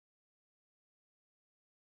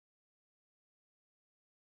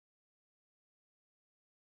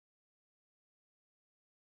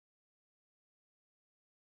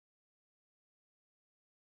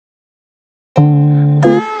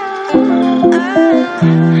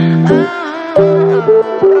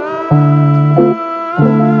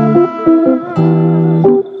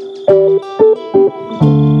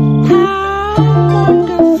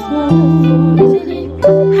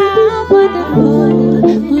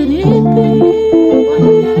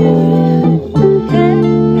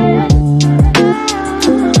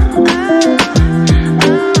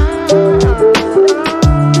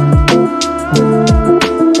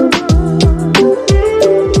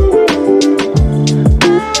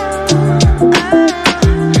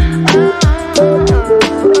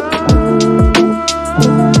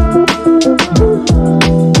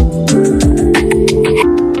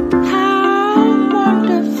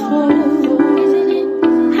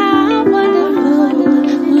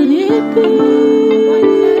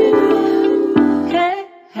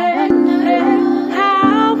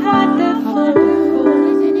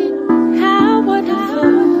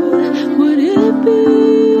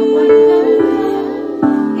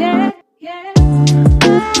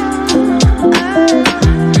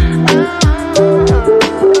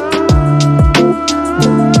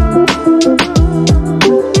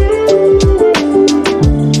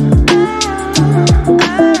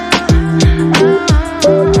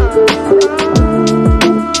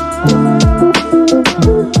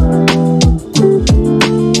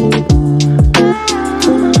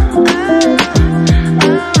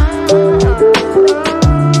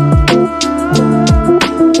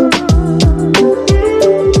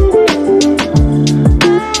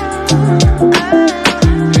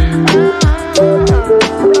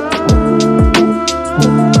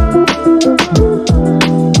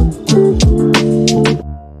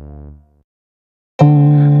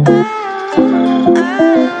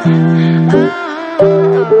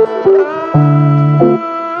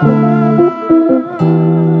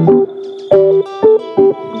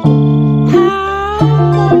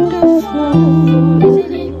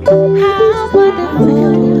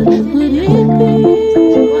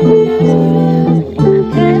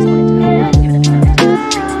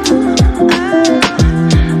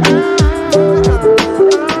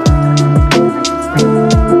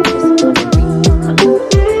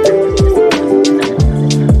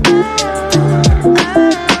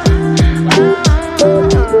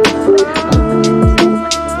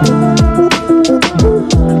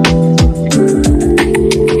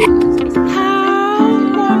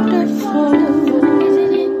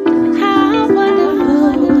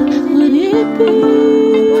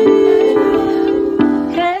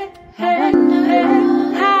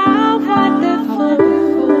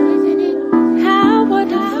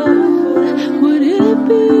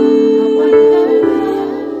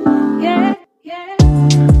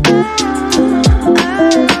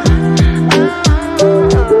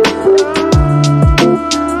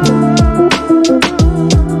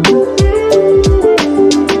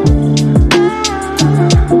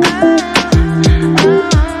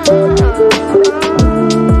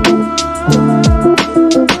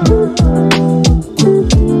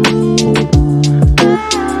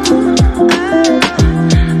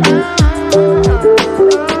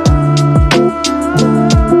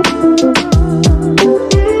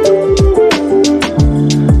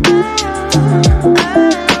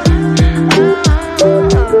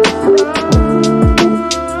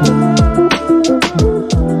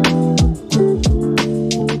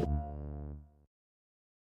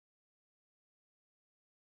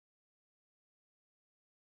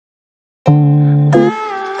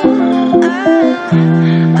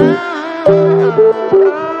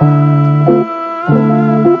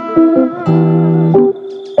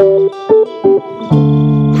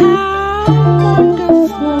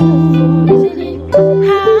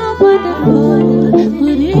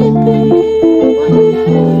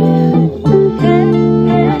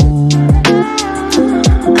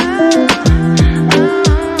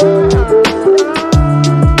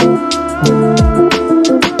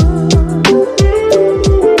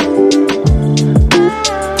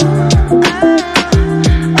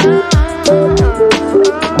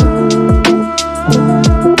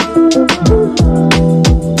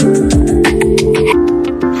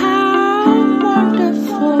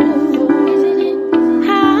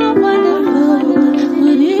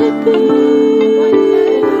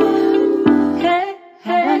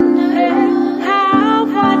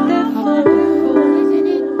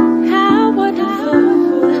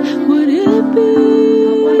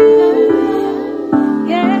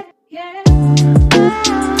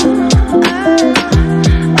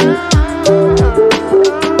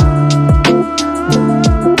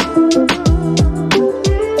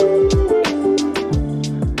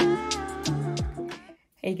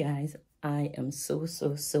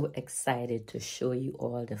so excited to show you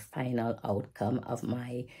all the final outcome of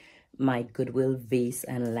my Goodwill vase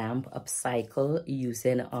and lamp upcycle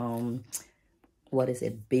using what is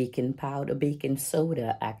it, baking powder, baking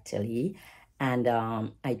soda actually. And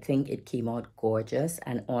I think it came out gorgeous,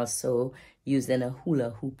 and also using a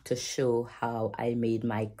hula hoop to show how I made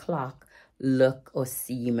my clock look or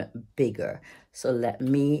seem bigger. So let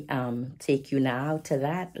me take you now to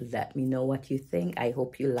that. Let me know what you think. I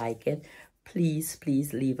hope you like it. Please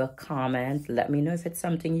leave a comment. Let me know if it's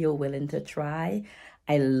something you're willing to try.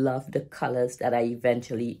 I love the colors that I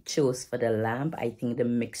eventually chose for the lamp. I think the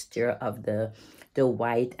mixture of the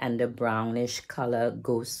white and the brownish color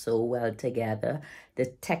goes so well together. The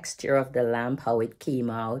texture of the lamp, how it came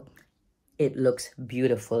out, it looks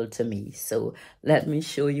beautiful to me. So let me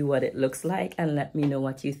show you what it looks like and let me know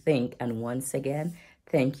what you think. And once again,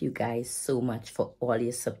 thank you guys so much for all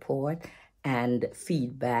your support and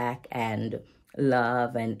feedback and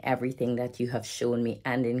love and everything that you have shown me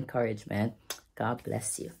and encouragement. God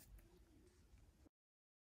bless you.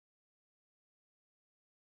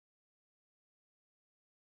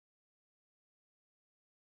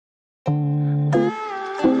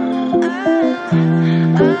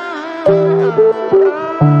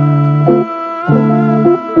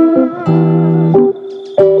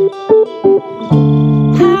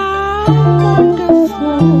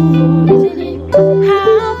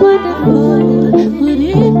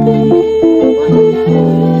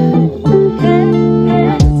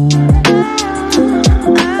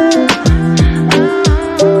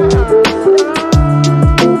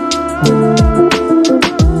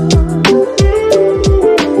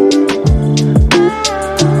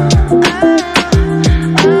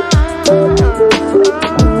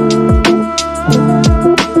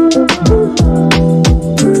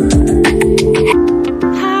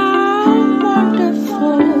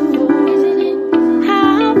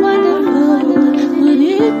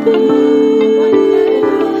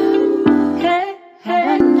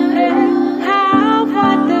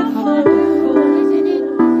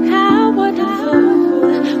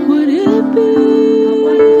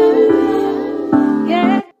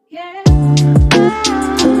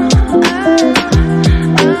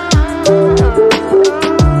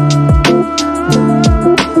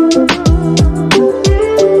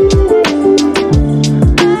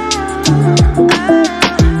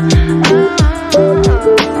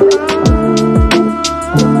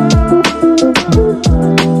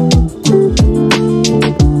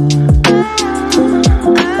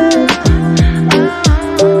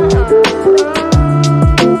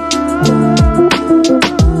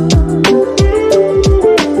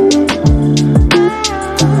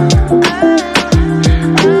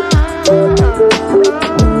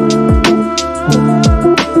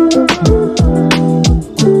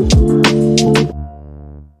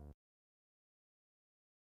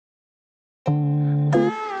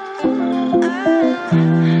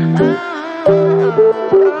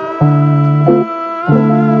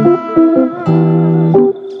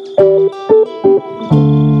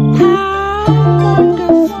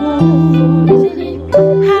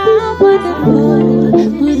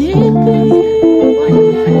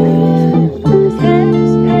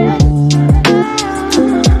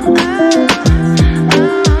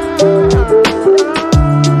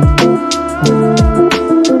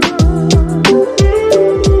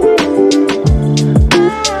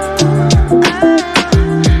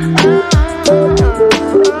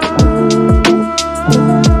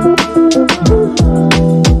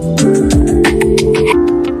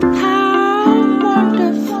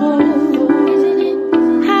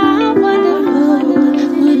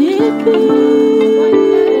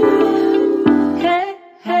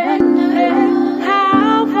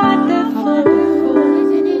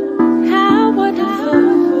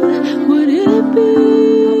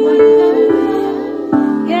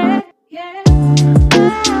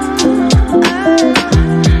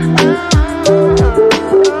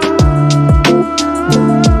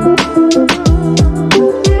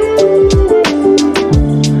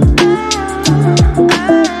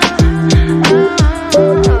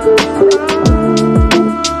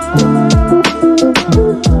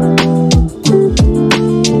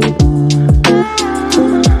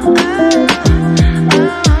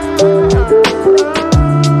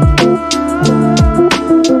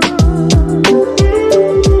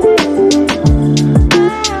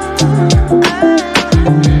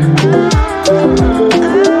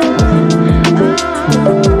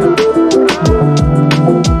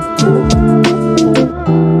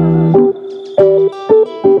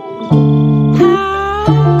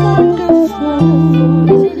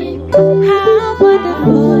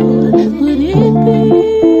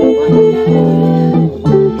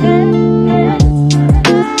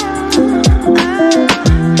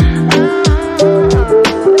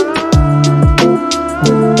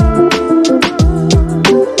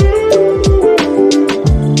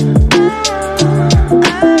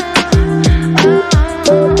 How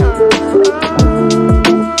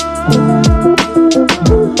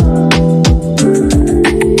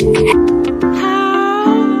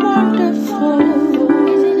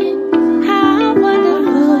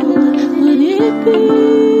wonderful would it be?